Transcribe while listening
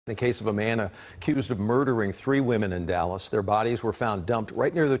The case of a man accused of murdering 3 women in Dallas. Their bodies were found dumped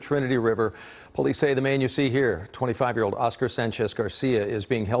right near the Trinity River. Police say the man you see here, 25-year-old Oscar Sanchez-Garcia, is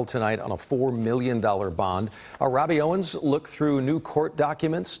being held tonight on a $4 million bond. Our Robbie Owens looked through new court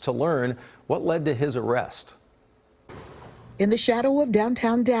documents to learn what led to his arrest. In the shadow of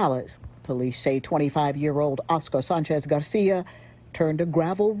downtown Dallas, police say 25-year-old Oscar Sanchez-Garcia turned a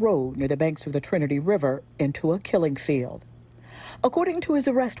gravel road near the banks of the Trinity River into a killing field. According to his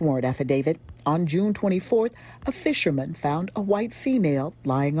arrest warrant affidavit, on June 24th, a fisherman found a white female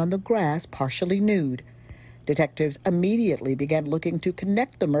lying on the grass, partially nude. Detectives immediately began looking to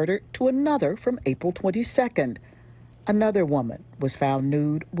connect the murder to another from April 22nd. Another woman was found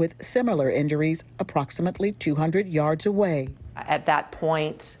nude with similar injuries approximately 200 yards away. At that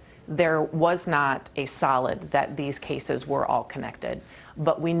point, there was not a solid that these cases were all connected,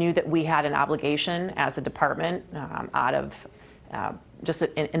 but we knew that we had an obligation as a department out of just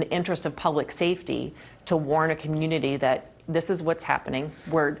in the interest of public safety to warn a community that this is what's happening.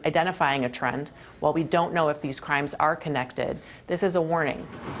 We're identifying a trend. While we don't know if these crimes are connected, this is a warning.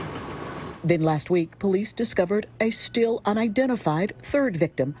 Then last week, police discovered a still unidentified third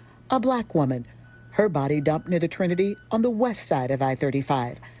victim, a black woman. Her body dumped near the Trinity on the west side of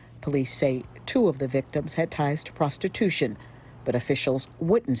I-35. Police say 2 of the victims had ties to prostitution, but officials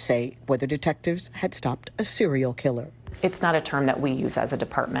wouldn't say whether detectives had stopped a serial killer. It's not a term that we use as a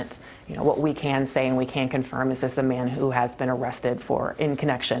department. You know, what we can say and we can confirm is this a man who has been arrested in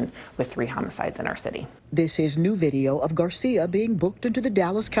connection with 3 homicides in our city. This is new video of Garcia being booked into the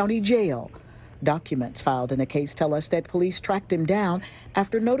Dallas County Jail. Documents filed in the case tell us that police tracked him down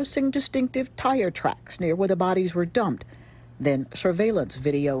after noticing distinctive tire tracks near where the bodies were dumped. Then surveillance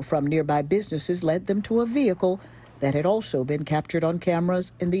video from nearby businesses led them to a vehicle that had also been captured on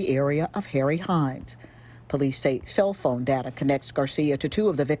cameras in the area of Harry Hines. Police say cell phone data connects Garcia to 2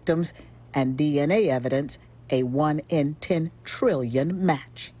 of the victims and DNA evidence, a 1 in 10 trillion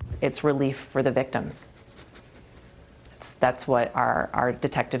match. It's relief for the victims. That's what our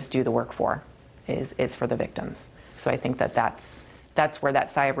detectives do the work for, is for the victims. So I think that's where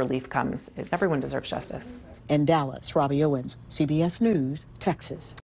that sigh of relief comes, is everyone deserves justice. In Dallas, Robbie Owens, CBS News, Texas.